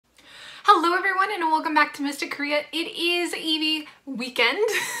everyone, and welcome back to Mystic Korea. It is Eevee weekend.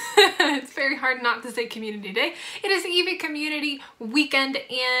 It's very hard not to say community day. It is Eevee community weekend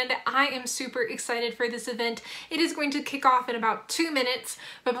and I am super excited for this event. It is going to kick off in about 2 minutes,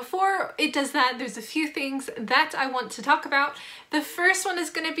 but before it does that, there's a few things that I want to talk about. The first one is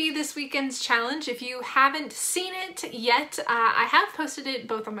going to be this weekend's challenge. If you haven't seen it yet, I have posted it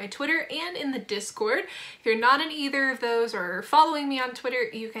both on my Twitter and in the Discord. If you're not in either of those or following me on Twitter,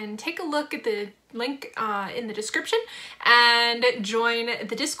 you can take a look at the link in the description and join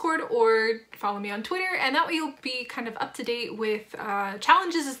the Discord or follow me on Twitter, and that way you'll be kind of up to date with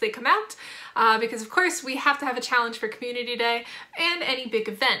challenges as they come out, because of course we have to have a challenge for Community Day and any big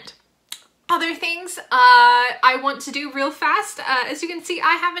event. Other things I want to do real fast. As you can see,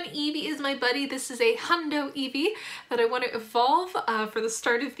 I have an Eevee as my buddy. This is a Hundo Eevee that I want to evolve for the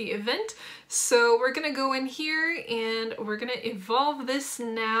start of the event. So we're gonna go in here and we're gonna evolve this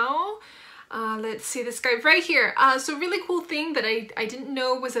now. Let's see this guy right here. So really cool thing that I didn't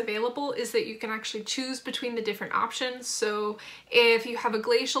know was available is that you can actually choose between the different options. So if you have a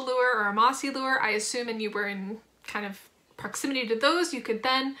glacial lure or a mossy lure, I assume, and you were in kind of proximity to those, you could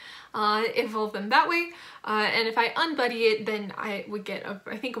then evolve them that way. And if I unbuddy it, then I would get,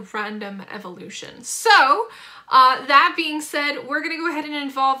 I think, a random evolution. So that being said, we're gonna go ahead and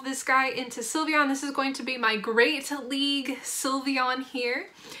evolve this guy into Sylveon. This is going to be my Great League Sylveon here.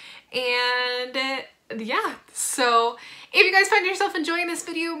 And yeah, so if you guys find yourself enjoying this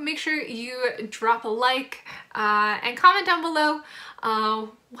video, make sure you drop a like and comment down below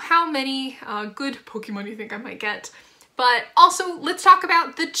how many good Pokemon you think I might get. But also, let's talk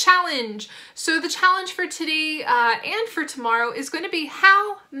about the challenge. So the challenge for today and for tomorrow is going to be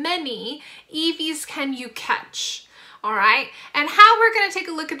how many Eevees can you catch? All right, and how we're going to take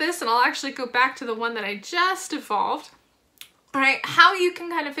a look at this, and I'll actually go back to the one that I just evolved. All right, how you can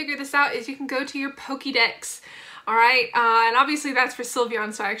kind of figure this out is you can go to your Pokédex. All right, and obviously that's for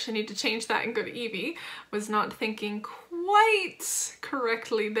Sylveon, so I actually need to change that and go to Eevee. Was not thinking quite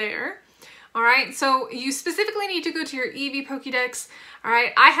correctly there. All right, so you specifically need to go to your Eevee Pokédex. All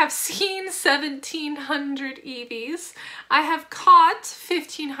right, I have seen 1,700 Eevees. I have caught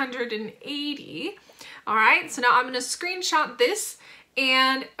 1,580. All right, so now I'm gonna screenshot this,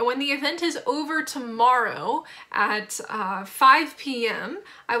 and when the event is over tomorrow at 5 p.m.,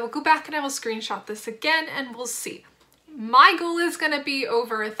 I will go back and I will screenshot this again and we'll see. My goal is gonna be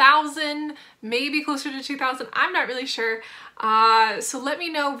over 1,000, maybe closer to 2,000. I'm not really sure. So let me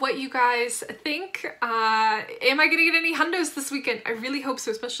know what you guys think. Am I gonna get any Hundos this weekend? I really hope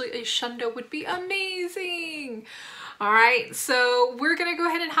so, especially a Shundo would be amazing. All right, so we're gonna go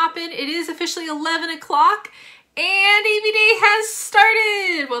ahead and hop in. It is officially 11 o'clock and Eevee Day has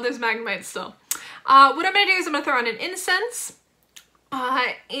started. Well, there's Magnemite still. What I'm gonna do is I'm gonna throw on an incense.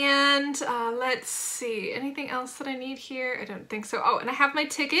 Let's see, anything else that I need here? I don't think so. Oh, and I have my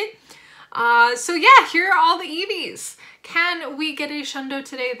ticket. So yeah, here are all the Eevees. Can we get a Shundo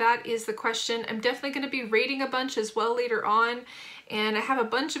today? That is the question. I'm definitely going to be raiding a bunch as well later on. And I have a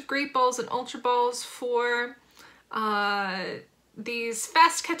bunch of Great Balls and Ultra Balls for these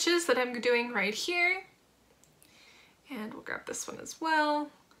fast catches that I'm doing right here. And we'll grab this one as well.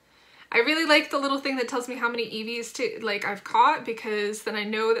 I really like the little thing that tells me how many Eevees I've caught, because then I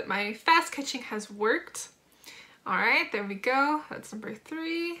know that my fast catching has worked. All right, there we go. That's number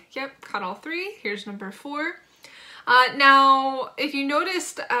 3. Yep, caught all 3. Here's number 4. Now, if you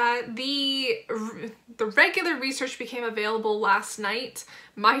noticed, the regular research became available last night,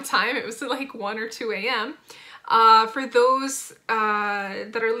 my time. It was like 1 or 2 a.m. For those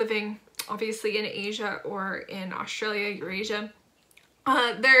that are living, obviously, in Asia or in Australia, Eurasia.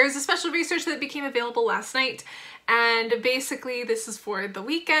 There's a special research that became available last night, and basically this is for the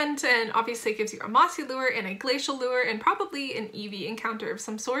weekend, and obviously it gives you a mossy lure and a glacial lure and probably an Eevee encounter of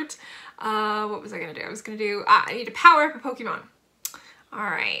some sort. What was I gonna do? I was gonna do, I need to power up a Pokemon. All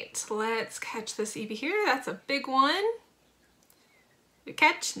right, let's catch this Eevee here. That's a big one. Good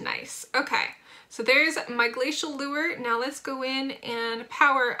catch, nice. Okay, so there's my glacial lure. Now let's go in and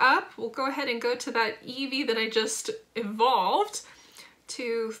power up. We'll go ahead and go to that Eevee that I just evolved.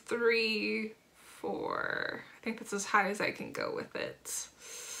 2, 3, 4. I think that's as high as I can go with it.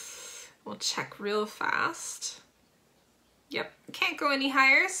 We'll check real fast. Yep, can't go any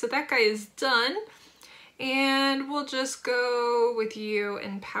higher, so that guy is done. And we'll just go with you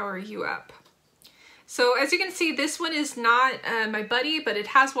and power you up. So as you can see, this one is not my buddy, but it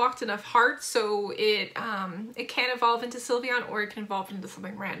has walked enough hearts, so it can evolve into Sylveon, or it can evolve into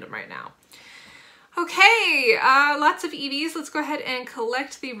something random right now. Okay, lots of Eevees. Let's go ahead and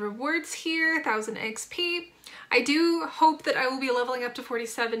collect the rewards here. 1,000 XP. I do hope that I will be leveling up to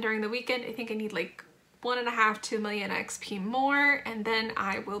 47 during the weekend. I think I need like 1.5 to 2 million XP more, and then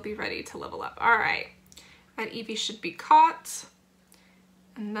I will be ready to level up. All right, that Eevee should be caught.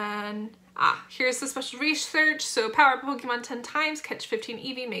 And then, here's the special research. So power up Pokemon 10 times, catch 15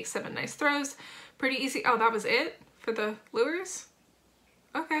 Eevee, make 7 nice throws. Pretty easy. Oh, that was it for the lures?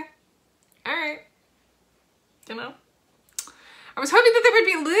 Okay. All right. You know, I was hoping that there would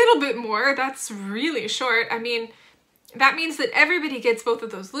be a little bit more. That's really short. I mean, that means that everybody gets both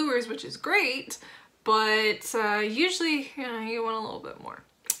of those lures, which is great, but usually, you know, you want a little bit more.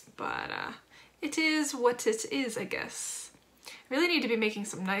 But it is what it is, I guess. I really need to be making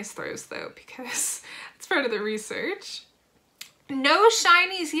some nice throws though, because it's part of the research. No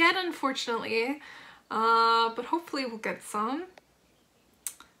shinies yet, unfortunately, but hopefully we'll get some.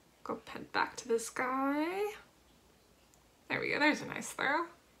 Go head back to this guy. There we go, there's a nice throw.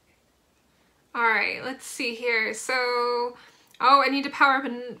 All right, let's see here. So, oh, I need to power up a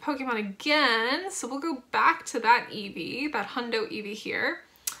Pokemon again. So we'll go back to that Eevee, that Hundo Eevee here.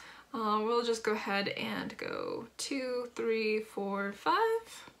 We'll just go ahead and go 2, 3, 4, 5.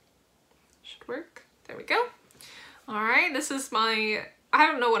 Should work. There we go. All right, this is my, I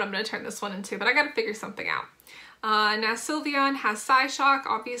don't know what I'm gonna turn this one into, but I gotta figure something out. Now Sylveon has Psyshock,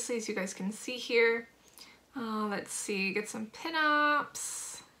 obviously, as you guys can see here. Let's see, get some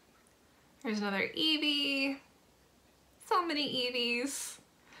pinups. There's another Eevee. So many Eevees.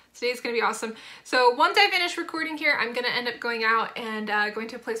 Today's gonna be awesome. So once I finish recording here, I'm gonna end up going out and going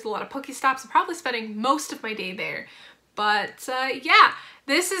to a place with a lot of Pokestops. I'm probably spending most of my day there. But yeah,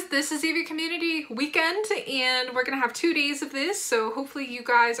 this is Eevee Community Weekend, and we're gonna have 2 days of this. So hopefully you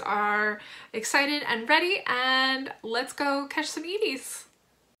guys are excited and ready, and let's go catch some Eevees.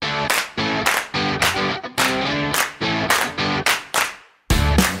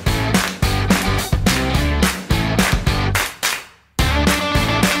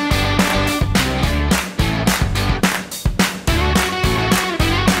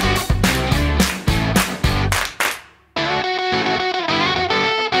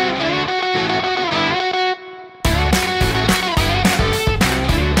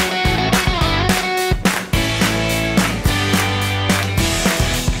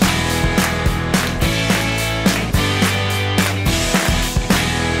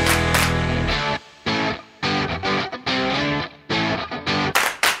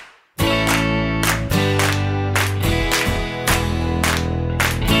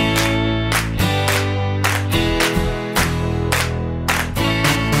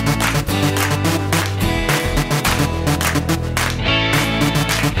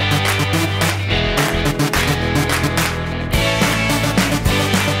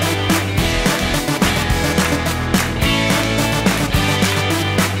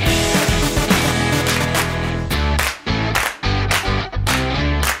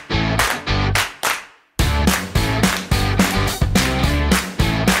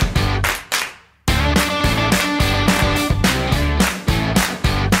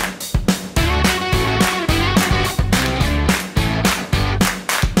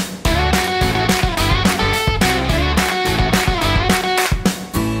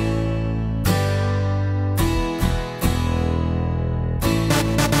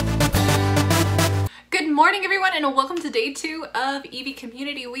 And welcome to day 2 of Eevee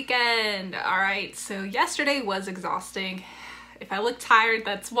Community Weekend. Alright, so yesterday was exhausting. If I look tired,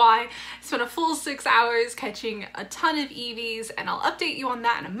 that's why. I spent a full 6 hours catching a ton of Eevees, and I'll update you on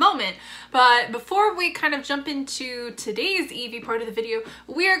that in a moment. But before we kind of jump into today's Eevee part of the video,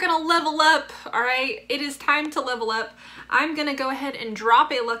 we are gonna level up, alright? It is time to level up. I'm gonna go ahead and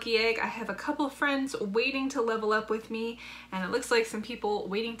drop a lucky egg. I have a couple of friends waiting to level up with me, and it looks like some people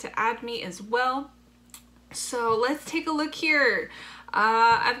waiting to add me as well. So let's take a look here.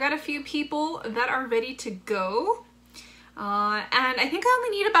 I've got a few people that are ready to go. And I think I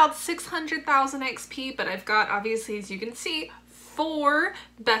only need about 600,000 XP, but I've got, obviously, as you can see, 4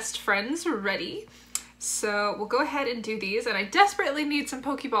 best friends ready. So we'll go ahead and do these, and I desperately need some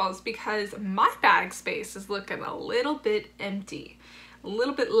Pokeballs because my bag space is looking a little bit empty, a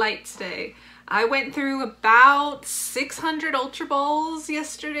little bit light today. I went through about 600 Ultra Balls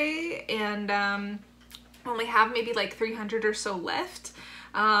yesterday, and only have maybe like 300 or so left.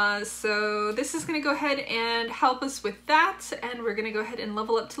 So this is gonna go ahead and help us with that, and we're gonna go ahead and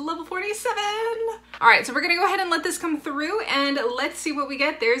level up to level 47. All right, so we're gonna go ahead and let this come through, and let's see what we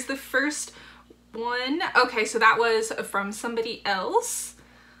get. There's the first one. Okay, so that was from somebody else.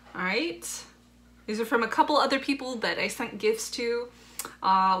 All right, these are from a couple other people that I sent gifts to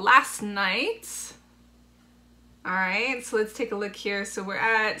last night. All right, so let's take a look here. So we're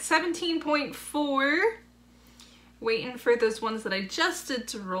at 17.4. waiting for those ones that I just did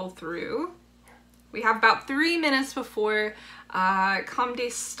to roll through. We have about 3 minutes before Com Day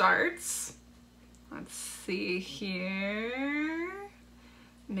starts. Let's see here.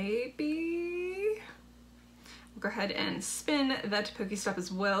 Maybe. We'll go ahead and spin that Pokestop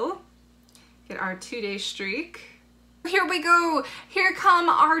as well. Get our 2-day streak. Here we go. Here come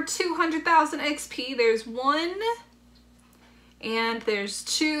our 200,000 XP. There's 1 and there's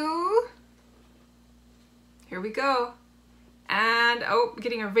 2. Here we go. And oh,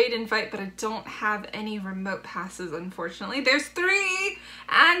 getting a raid invite, but I don't have any remote passes, unfortunately. There's 3,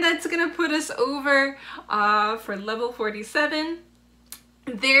 and that's gonna put us over for level 47.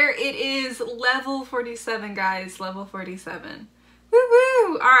 There it is, level 47, guys, level 47.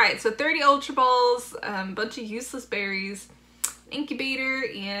 Woo-woo! Alright, so 30 Ultra Balls, bunch of useless berries, incubator,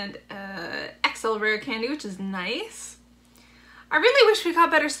 and XL Rare Candy, which is nice. I really wish we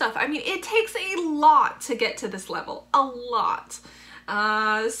got better stuff. I mean, it takes a lot to get to this level, a lot.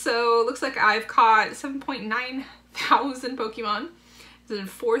 So looks like I've caught 7.9 thousand Pokemon,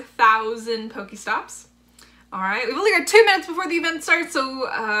 4,000 Pokestops. All right, we've only got 2 minutes before the event starts, so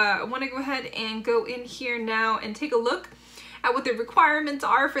I want to go ahead and go in here now and take a look at what the requirements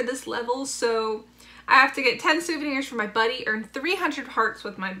are for this level. So I have to get 10 souvenirs for my buddy, earn 300 hearts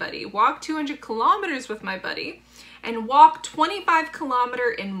with my buddy, walk 200 kilometers with my buddy, and walk 25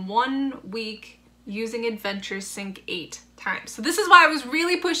 kilometers in 1 week using Adventure Sync 8 times. So this is why I was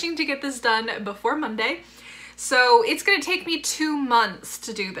really pushing to get this done before Monday. So it's gonna take me 2 months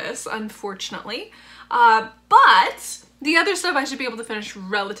to do this, unfortunately. But the other stuff I should be able to finish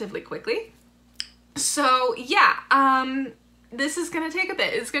relatively quickly. So yeah, this is gonna take a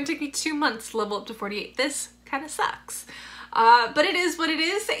bit. It's gonna take me 2 months to level up to 48. This kind of sucks. But it is what it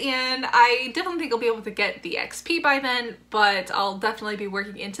is, and I definitely think I'll be able to get the XP by then, but I'll definitely be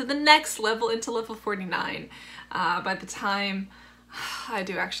working into the next level, into level 49, by the time I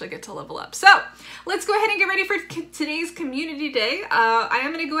do actually get to level up. So let's go ahead and get ready for today's community day. I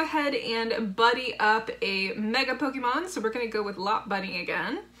am going to go ahead and buddy up a Mega Pokemon, so we're going to go with Lot Bunny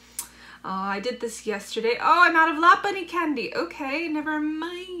again. I did this yesterday. Oh, I'm out of Lot Bunny candy. Okay, never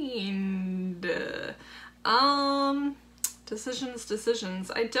mind.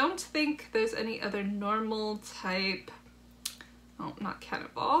 Decisions. I don't think there's any other normal type. Oh, not Cat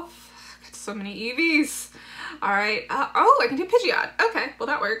Evolve. Got so many Eevees. All right. Oh, I can do Pidgeot. Okay, well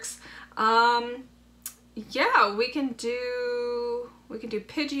that works. Yeah, we can do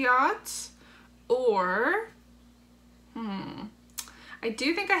Pidgeot, or I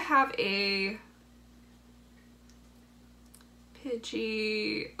do think I have a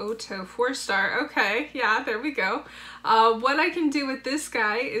Pidgeotto 4-star. Okay, yeah, there we go. What I can do with this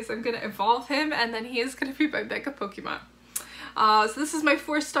guy is I'm gonna evolve him, and then he is gonna be my Mega Pokemon. So this is my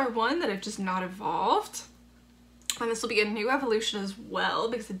 4-star one that I've just not evolved. And this will be a new evolution as well,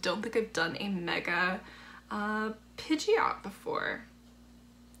 because I don't think I've done a Mega Pidgeot before.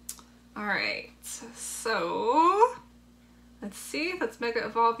 Alright, so let's see, let's Mega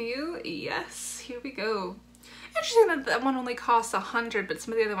Evolve you. Yes, here we go. Interesting that that one only costs 100, but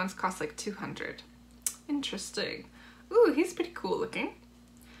some of the other ones cost like 200. Interesting. Ooh, he's pretty cool looking.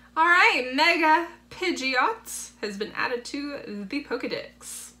 All right, Mega Pidgeot has been added to the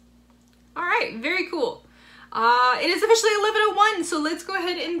Pokedex. All right, very cool. It is officially 11:01, so let's go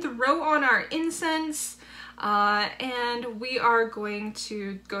ahead and throw on our incense. And we are going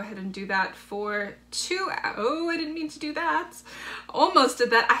to go ahead and do that for 2 hours. Oh, I didn't mean to do that. Almost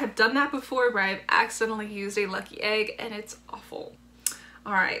did that. I have done that before where I've accidentally used a lucky egg, and it's awful.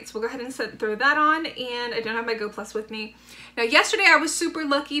 All right, so we'll go ahead and throw that on, and I don't have my Go Plus with me. Now, yesterday I was super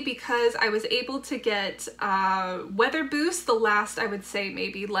lucky because I was able to get Weather Boost the last, I would say,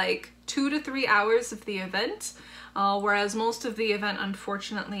 maybe like 2 to 3 hours of the event. Whereas most of the event,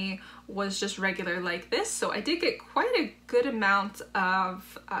 unfortunately, was just regular like this. So I did get quite a good amount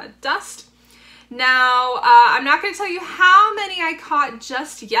of dust. Now, I'm not going to tell you how many I caught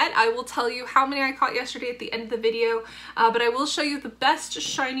just yet. I will tell you how many I caught yesterday at the end of the video, but I will show you the best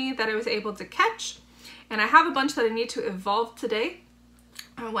shiny that I was able to catch. And I have a bunch that I need to evolve today.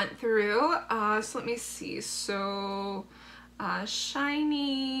 I went through, so let me see. So,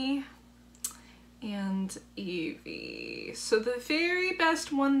 shiny and Eevee. So the very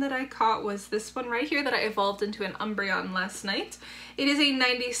best one that I caught was this one right here that I evolved into an Umbreon last night. It is a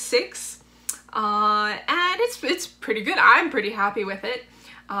 96, and it's pretty good. I'm pretty happy with it.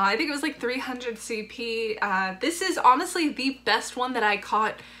 I think it was like 300 CP. This is honestly the best one that I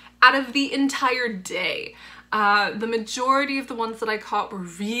caught out of the entire day. The majority of the ones that I caught were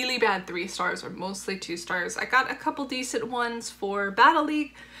really bad 3 stars or mostly 2 stars. I got a couple decent ones for Battle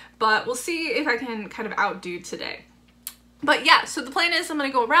League, but we'll see if I can kind of outdo today. But yeah, so the plan is I'm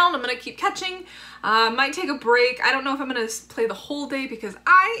gonna go around, I'm gonna keep catching, might take a break. I don't know if I'm gonna play the whole day because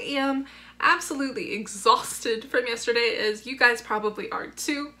I am absolutely exhausted from yesterday, as you guys probably are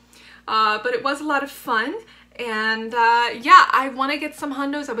too. But it was a lot of fun. And yeah, I want to get some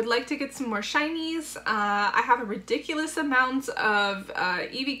hundos. I would like to get some more shinies. I have a ridiculous amount of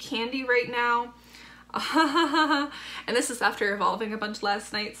Eevee candy right now. And this is after evolving a bunch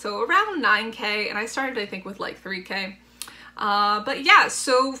last night, so around 9k, and I started I think with like 3k. But yeah,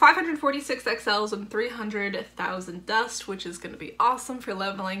 so 546 XLs and 300,000 dust, which is going to be awesome for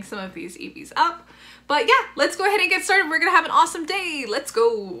leveling some of these Eevees up. But yeah, let's go ahead and get started. We're going to have an awesome day. Let's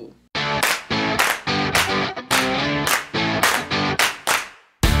go.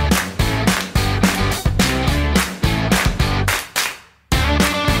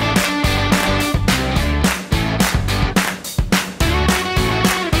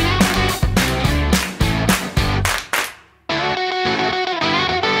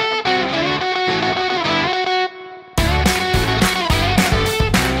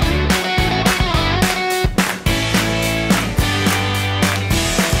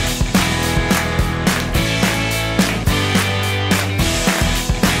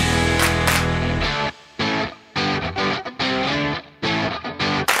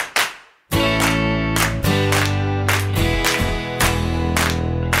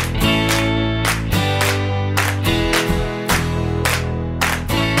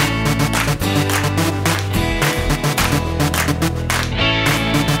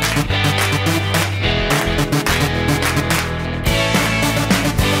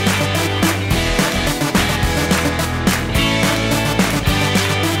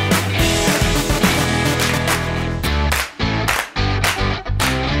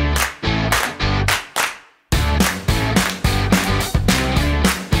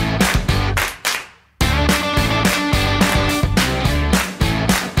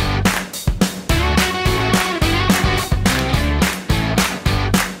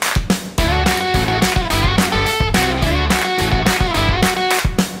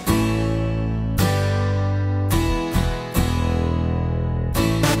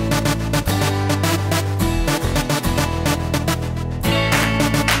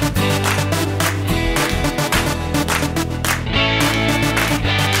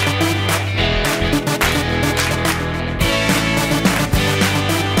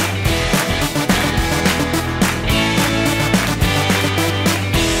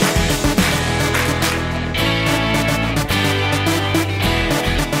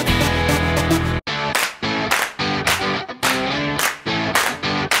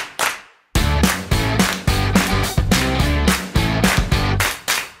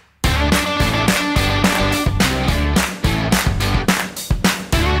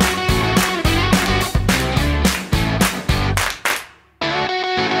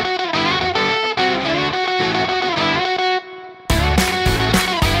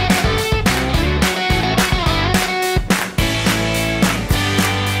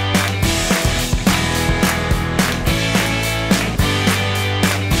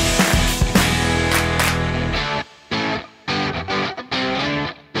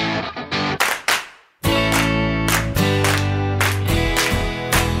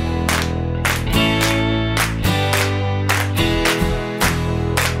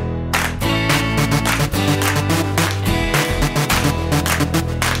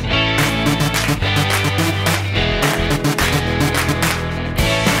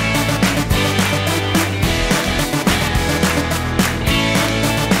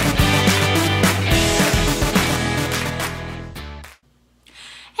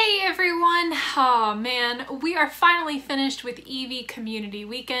 Oh man, we are finally finished with Eevee Community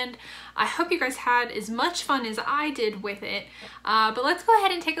Weekend. I hope you guys had as much fun as I did with it, but let's go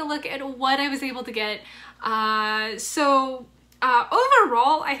ahead and take a look at what I was able to get. Overall,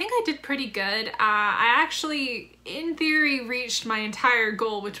 I think I did pretty good. I actually, in theory, reached my entire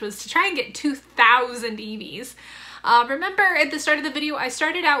goal, which was to try and get 2,000 Eevees. Remember at the start of the video, I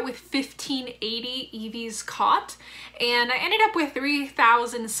started out with 1580 Eevees caught, and I ended up with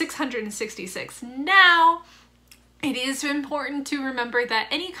 3,666. Now, it is important to remember that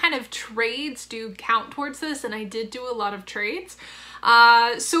any kind of trades do count towards this, and I did do a lot of trades.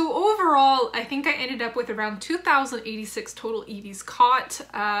 So overall, I think I ended up with around 2,086 total Eevees caught,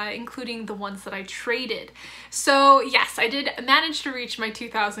 including the ones that I traded. So yes, I did manage to reach my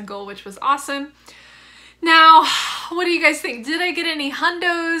 2,000 goal, which was awesome. Now, what do you guys think? Did I get any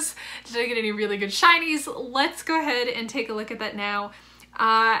hundos? Did I get any really good shinies? Let's go ahead and take a look at that now.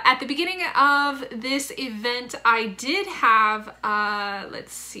 At the beginning of this event, I did have,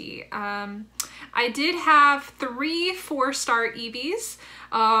 let's see, I I did have 3 4-star Eevees,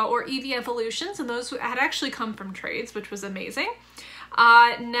 or Eevee evolutions, and those had actually come from trades, which was amazing.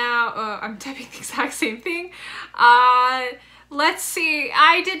 Now, I'm typing the exact same thing. Let's see,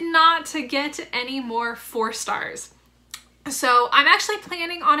 I did not get any more 4 stars. So I'm actually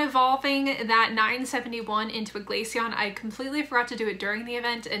planning on evolving that 971 into a Glaceon. I completely forgot to do it during the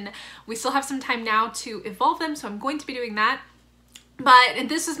event, and we still have some time now to evolve them, so I'm going to be doing that. But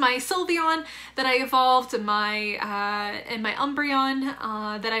this is my Sylveon that I evolved, and my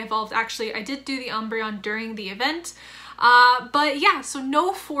Umbreon that I evolved. Actually, I did do the Umbreon during the event. But yeah, so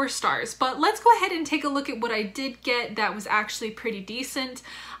no 4 stars, but let's go ahead and take a look at what I did get that was actually pretty decent.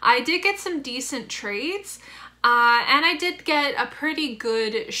 I did get some decent trades, and I did get a pretty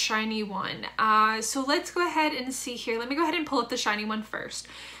good shiny one. So let's go ahead and see here. Let me go ahead and pull up the shiny one first.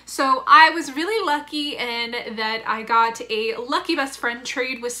 So I was really lucky in that I got a lucky best friend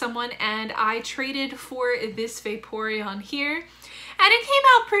trade with someone, and I traded for this Vaporeon here. And it came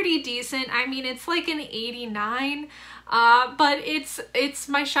out pretty decent. I mean, it's like an 89, but it's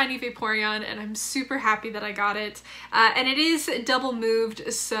my shiny Vaporeon, and I'm super happy that I got it. And it is double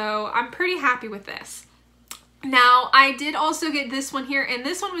moved, so I'm pretty happy with this. Now, I did also get this one here, and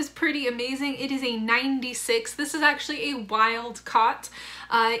this one was pretty amazing. It is a 96. This is actually a wild caught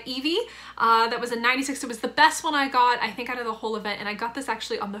Eevee. That was a 96. It was the best one I got, I think, out of the whole event, and I got this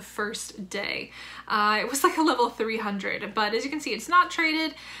actually on the first day. It was like a level 300, but as you can see, it's not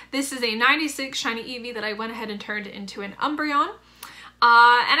traded. This is a 96 shiny Eevee that I went ahead and turned into an Umbreon. And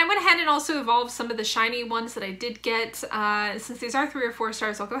I went ahead and also evolved some of the shiny ones that I did get. Since these are 3 or 4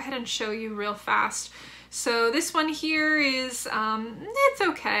 stars, I'll go ahead and show you real fast. So this one here is, it's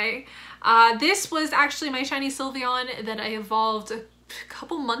okay. This was actually my shiny Sylveon that I evolved a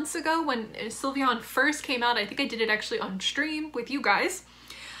couple months ago when Sylveon first came out. I think I did it actually on stream with you guys.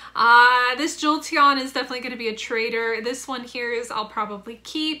 This Jolteon is definitely going to be a trader. This one here is I'll probably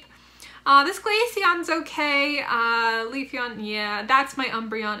keep. This Glaceon's okay. Leafeon, yeah, that's my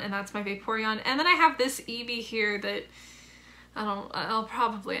Umbreon and that's my Vaporeon. And then I have this Eevee here that I'll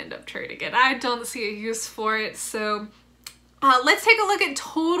probably end up trading it. I don't see a use for it. So let's take a look at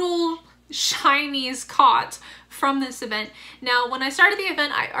total shinies caught from this event. Now, when I started the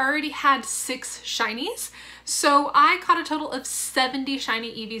event, I already had 6 shinies. So I caught a total of 70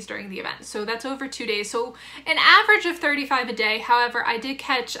 shiny Eevees during the event. So that's over 2 days. So an average of 35 a day. However, I did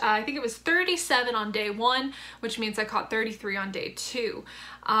catch, I think it was 37 on day 1, which means I caught 33 on day 2.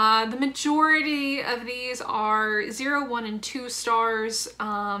 The majority of these are 0, 1, and 2 stars.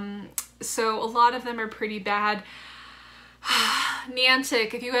 So a lot of them are pretty bad.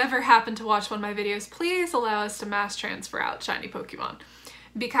 Niantic, if you ever happen to watch one of my videos, please allow us to mass transfer out shiny Pokemon.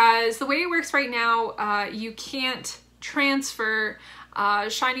 Because the way it works right now, you can't transfer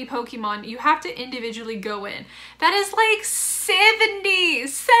shiny Pokemon. You have to individually go in. That is like 70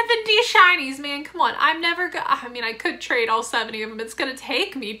 shinies, man. Come on. I mean, I could trade all 70 of them. It's gonna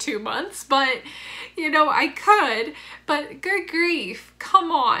take me 2 months, but you know, I could, but good grief,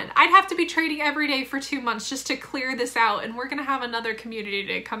 come on. I'd have to be trading every day for 2 months just to clear this out, and we're gonna have another community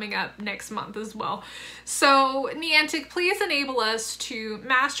day coming up next month as well. So Niantic, please enable us to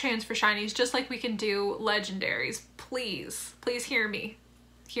mass transfer shinies just like we can do legendaries. Please, please hear me.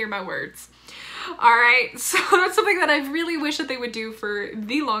 Hear my words. All right, so that's something that I really wish that they would do for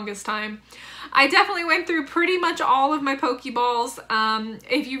the longest time. I definitely went through pretty much all of my Pokeballs.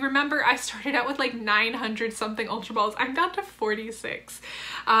 If you remember, I started out with like 900 something Ultra Balls. I'm down to 46.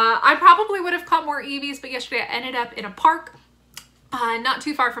 I probably would have caught more Eevees, but yesterday I ended up in a park not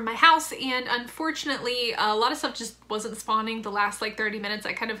too far from my house, and unfortunately a lot of stuff just wasn't spawning the last like 30 minutes.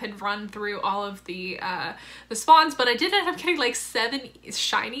 I kind of had run through all of the spawns, but I did end up getting like 7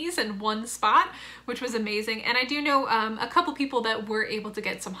 shinies in one spot, which was amazing. And I do know a couple people that were able to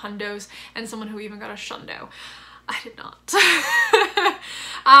get some hundos, and someone who even got a shundo. I did not.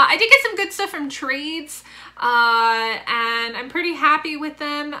 I did get some good stuff from trades, and I'm pretty happy with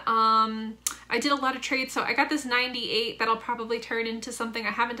them. I did a lot of trades, so I got this 98 that I'll probably turn into something.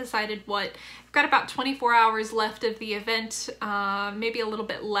 I haven't decided what. I've got about 24 hours left of the event, maybe a little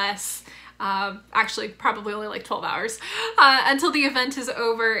bit less. Actually, probably only like 12 hours until the event is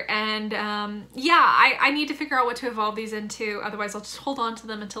over. And yeah, I need to figure out what to evolve these into. Otherwise, I'll just hold on to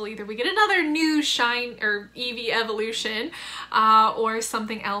them until either we get another new shine or Eevee evolution or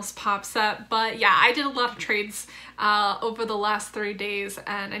something else pops up. But yeah, I did a lot of trades over the last 3 days,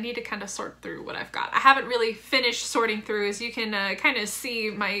 and I need to kind of sort through what I've got. I haven't really finished sorting through. As you can kind of see,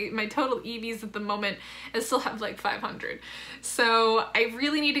 my total Eevees at the moment, I still have like 500. So I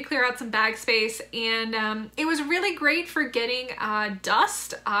really need to clear out some bag space, and it was really great for getting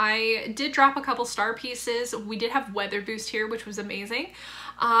dust. I did drop a couple star pieces. We did have weather boost here, which was amazing.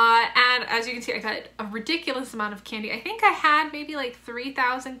 And as you can see, I got a ridiculous amount of candy. I think I had maybe like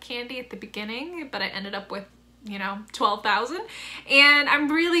 3,000 candy at the beginning, but I ended up with, you know, 12,000. And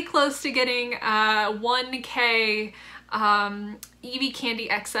I'm really close to getting 1K Eevee Candy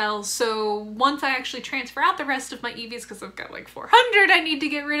XL. So once I actually transfer out the rest of my Eevees, because I've got like 400 I need to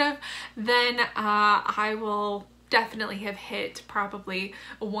get rid of, then I will definitely have hit probably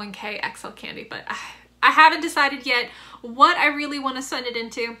a 1K XL candy. But I haven't decided yet what I really want to send it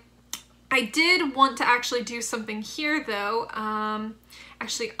into. I did want to actually do something here though,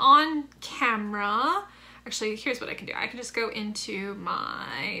 actually on camera. Actually, here's what I can do. I can just go into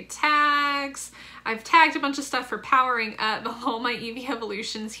my tags. I've tagged a bunch of stuff for powering up all my Eevee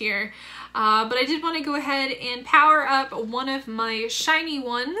evolutions here. But I did want to go ahead and power up one of my shiny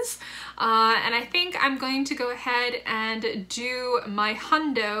ones. And I think I'm going to go ahead and do my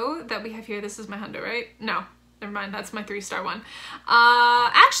hundo that we have here. This is my hundo, right? No, never mind. That's my 3-star one.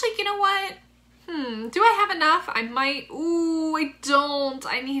 Actually, you know what? Do I have enough? I might. Ooh, I don't.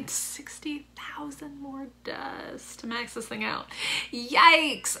 I need 60,000 more dust to max this thing out.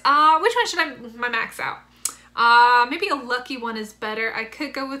 Yikes. Which one should I max out? Maybe a lucky one is better. I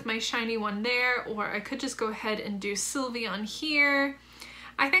could go with my shiny one there, or I could just go ahead and do Sylveon here.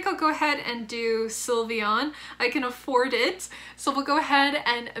 I think I'll go ahead and do Sylveon. I can afford it. So we'll go ahead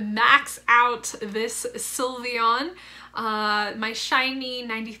and max out this Sylveon. My shiny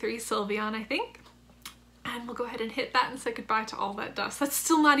 93 Sylveon, I think. And we'll go ahead and hit that and say goodbye to all that dust. That's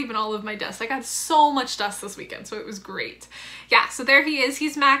still not even all of my dust. I got so much dust this weekend, so it was great. Yeah, so there he is.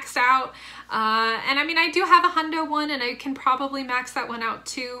 He's maxed out. And I mean, I do have a hundo one, and I can probably max that one out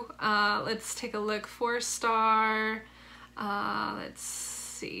too. Let's take a look. 4-star. Let's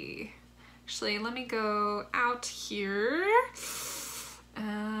see. Actually, let me go out here.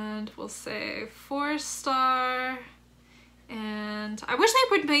 And we'll say 4-star. And I wish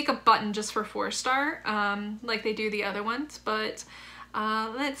they would make a button just for 4-star, like they do the other ones, but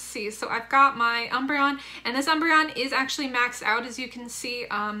let's see. So I've got my Umbreon, and this Umbreon is actually maxed out, as you can see.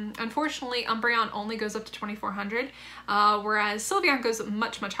 Unfortunately, Umbreon only goes up to 2,400, whereas Sylveon goes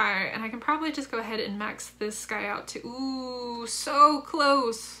much, much higher, and I can probably just go ahead and max this guy out to, ooh, so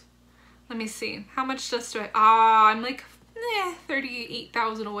close. Let me see. How much dust do I, I'm like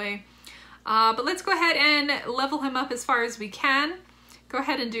 38,000 away. But let's go ahead and level him up as far as we can. Go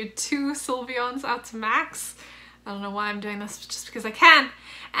ahead and do 2 Sylveons out to max. I don't know why I'm doing this, just because I can.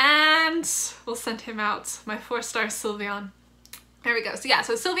 And we'll send him out, my 4-star Sylveon. There we go. So yeah,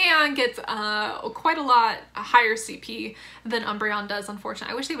 so Sylveon gets quite a lot higher CP than Umbreon does,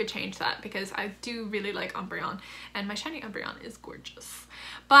 unfortunately. I wish they would change that, because I do really like Umbreon, and my shiny Umbreon is gorgeous.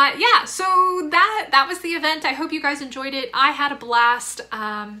 But yeah, so that was the event. I hope you guys enjoyed it. I had a blast.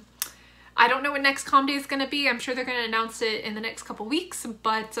 I don't know what next comm day is going to be. I'm sure they're going to announce it in the next couple weeks.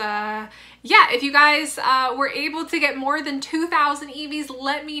 But yeah, if you guys were able to get more than 2,000 Eevees,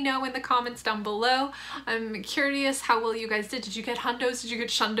 let me know in the comments down below. I'm curious how well you guys did. Did you get hundos? Did you get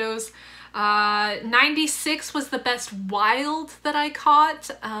shundos? 96 was the best wild that I caught.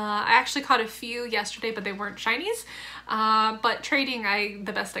 I actually caught a few yesterday, but they weren't shinies. But trading,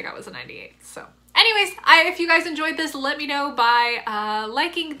 the best I got was a 98. So anyways, if you guys enjoyed this, let me know by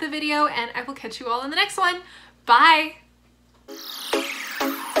liking the video, and I will catch you all in the next one. Bye!